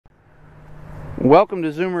Welcome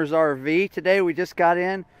to Zoomer's RV. Today we just got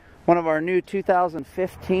in one of our new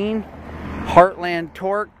 2015 Heartland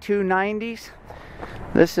Torque 290s.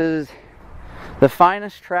 This is the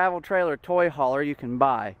finest travel trailer toy hauler you can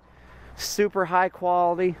buy. Super high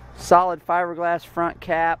quality, solid fiberglass front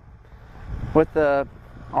cap with the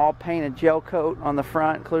all painted gel coat on the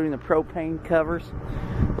front, including the propane covers.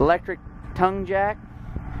 Electric tongue jack,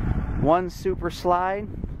 one super slide.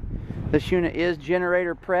 This unit is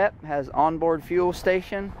generator prep, has onboard fuel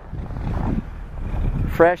station,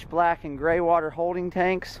 fresh black and gray water holding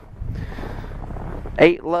tanks,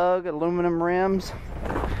 8 lug aluminum rims,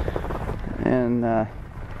 and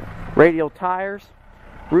radial tires,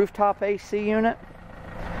 rooftop AC unit,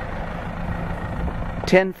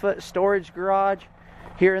 10-foot storage garage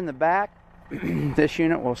here in the back. This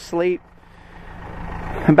unit will sleep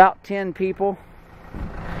about 10 people.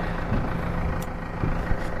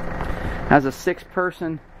 Has a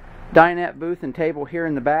 6-person dinette booth and table here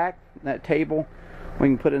in the back. That table we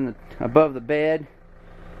can put in above the bed.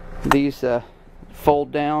 These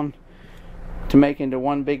fold down to make into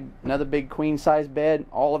another big queen size bed.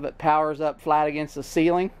 All of it powers up flat against the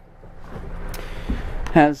ceiling.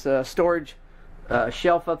 Has a storage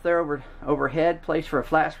shelf up there overhead, place for a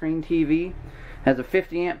flat screen TV. Has a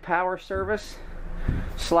 50-amp power service.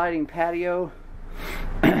 Sliding patio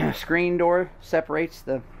screen door separates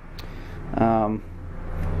the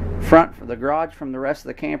front for the garage from the rest of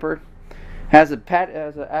the camper. Has an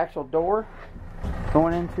actual door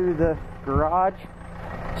going into the garage,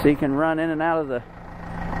 so you can run in and out of the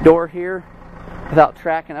door here without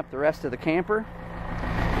tracking up the rest of the camper.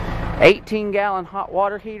 18-gallon hot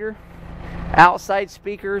water heater, outside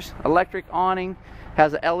speakers, electric awning,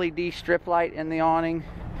 has a LED strip light in the awning,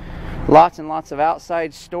 lots and lots of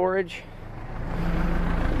outside storage.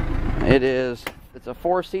 It's a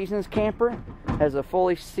 4 Seasons camper, has a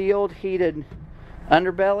fully sealed heated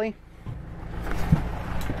underbelly.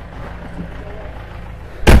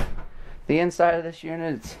 The inside of this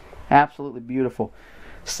unit is absolutely beautiful.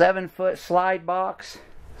 7-foot slide box,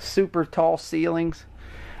 super tall ceilings,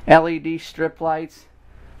 LED strip lights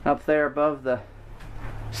up there above the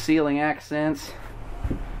ceiling accents.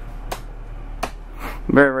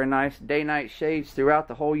 Very, very nice. Day-night shades throughout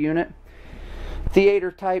the whole unit.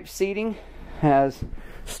 Theater type seating. Has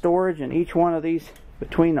storage in each one of these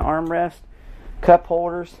between the armrest, cup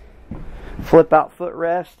holders, flip out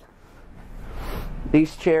footrest.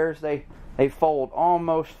 These chairs, they fold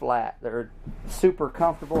almost flat. They're super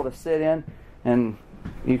comfortable to sit in, and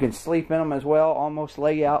you can sleep in them as well, almost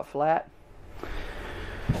lay out flat.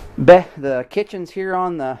 The kitchen's here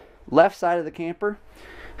on the left side of the camper.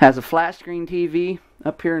 Has a flat screen TV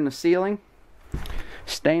up here in the ceiling.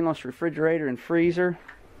 Stainless refrigerator and freezer.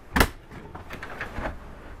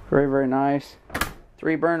 Very, very nice.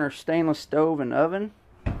 3-burner stainless stove and oven.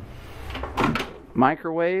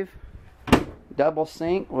 Microwave. Double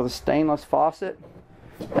sink with a stainless faucet.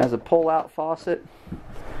 Has a pull-out faucet.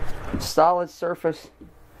 Solid surface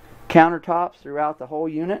countertops throughout the whole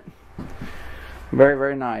unit. Very,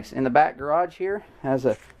 very nice. In the back garage here, has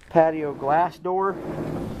a patio glass door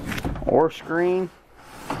or screen.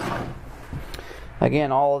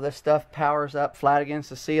 Again, all of this stuff powers up flat against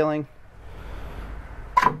the ceiling.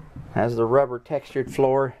 Has the rubber textured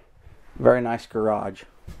floor. Very nice garage.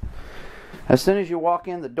 As soon as you walk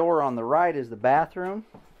in the door on the right is the bathroom.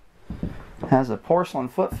 Has a porcelain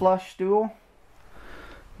foot flush stool.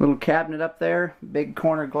 Little cabinet up there. Big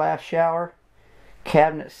corner glass shower.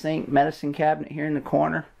 Cabinet sink, medicine cabinet here in the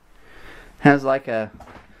corner. Has like a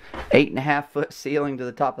 8.5-foot ceiling to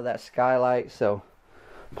the top of that skylight, so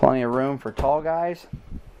plenty of room for tall guys.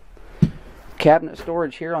 Cabinet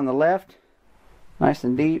storage here on the left. Nice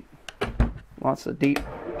and deep. Lots of deep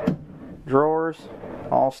drawers.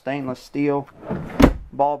 All stainless steel.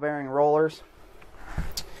 Ball bearing rollers.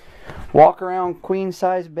 Walk around queen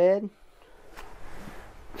size bed.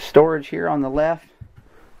 Storage here on the left.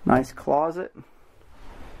 Nice closet.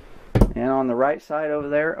 And on the right side over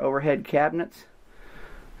there, overhead cabinets.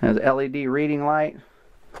 Has LED reading light.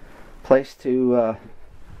 Place to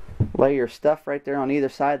lay your stuff right there on either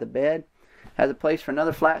side of the bed. Has a place for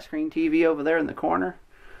another flat screen TV over there in the corner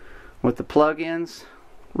with the plug-ins.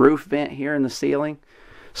 Roof vent here in the ceiling.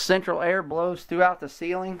 Central air blows throughout the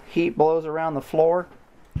ceiling. Heat blows around the floor.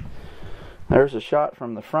 There's a shot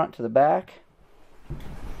from the front to the back.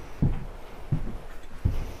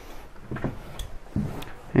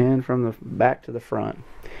 And from the back to the front.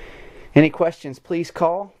 Any questions, please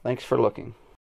call. Thanks for looking.